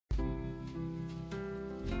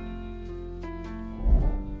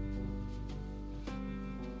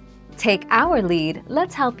Take our lead,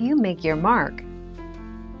 let's help you make your mark.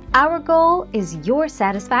 Our goal is your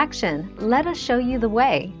satisfaction. Let us show you the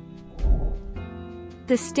way.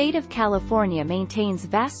 The state of California maintains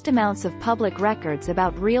vast amounts of public records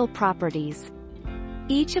about real properties.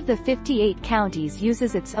 Each of the 58 counties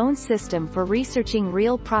uses its own system for researching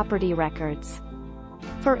real property records.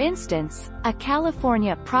 For instance, a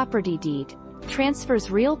California property deed transfers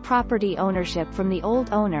real property ownership from the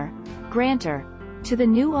old owner, grantor, to the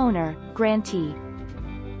new owner, grantee.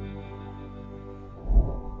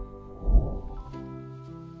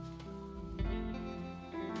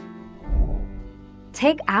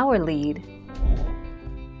 Take our lead.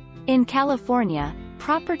 In California,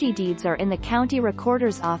 property deeds are in the county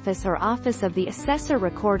recorder's office or office of the assessor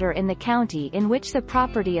recorder in the county in which the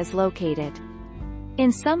property is located.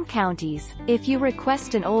 In some counties, if you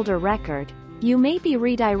request an older record, you may be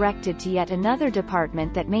redirected to yet another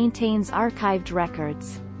department that maintains archived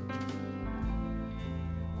records.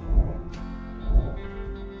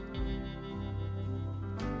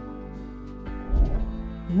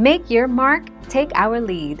 Make your mark, take our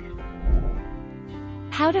lead.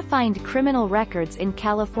 How to find criminal records in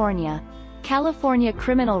California. California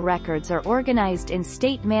criminal records are organized in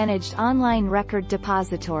state-managed online record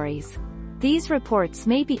depositories. These reports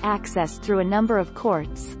may be accessed through a number of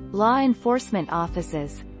courts, law enforcement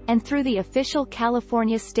offices, and through the official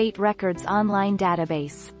California State Records online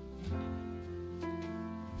database.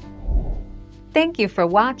 Thank you for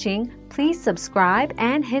watching. Please subscribe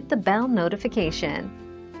and hit the bell notification.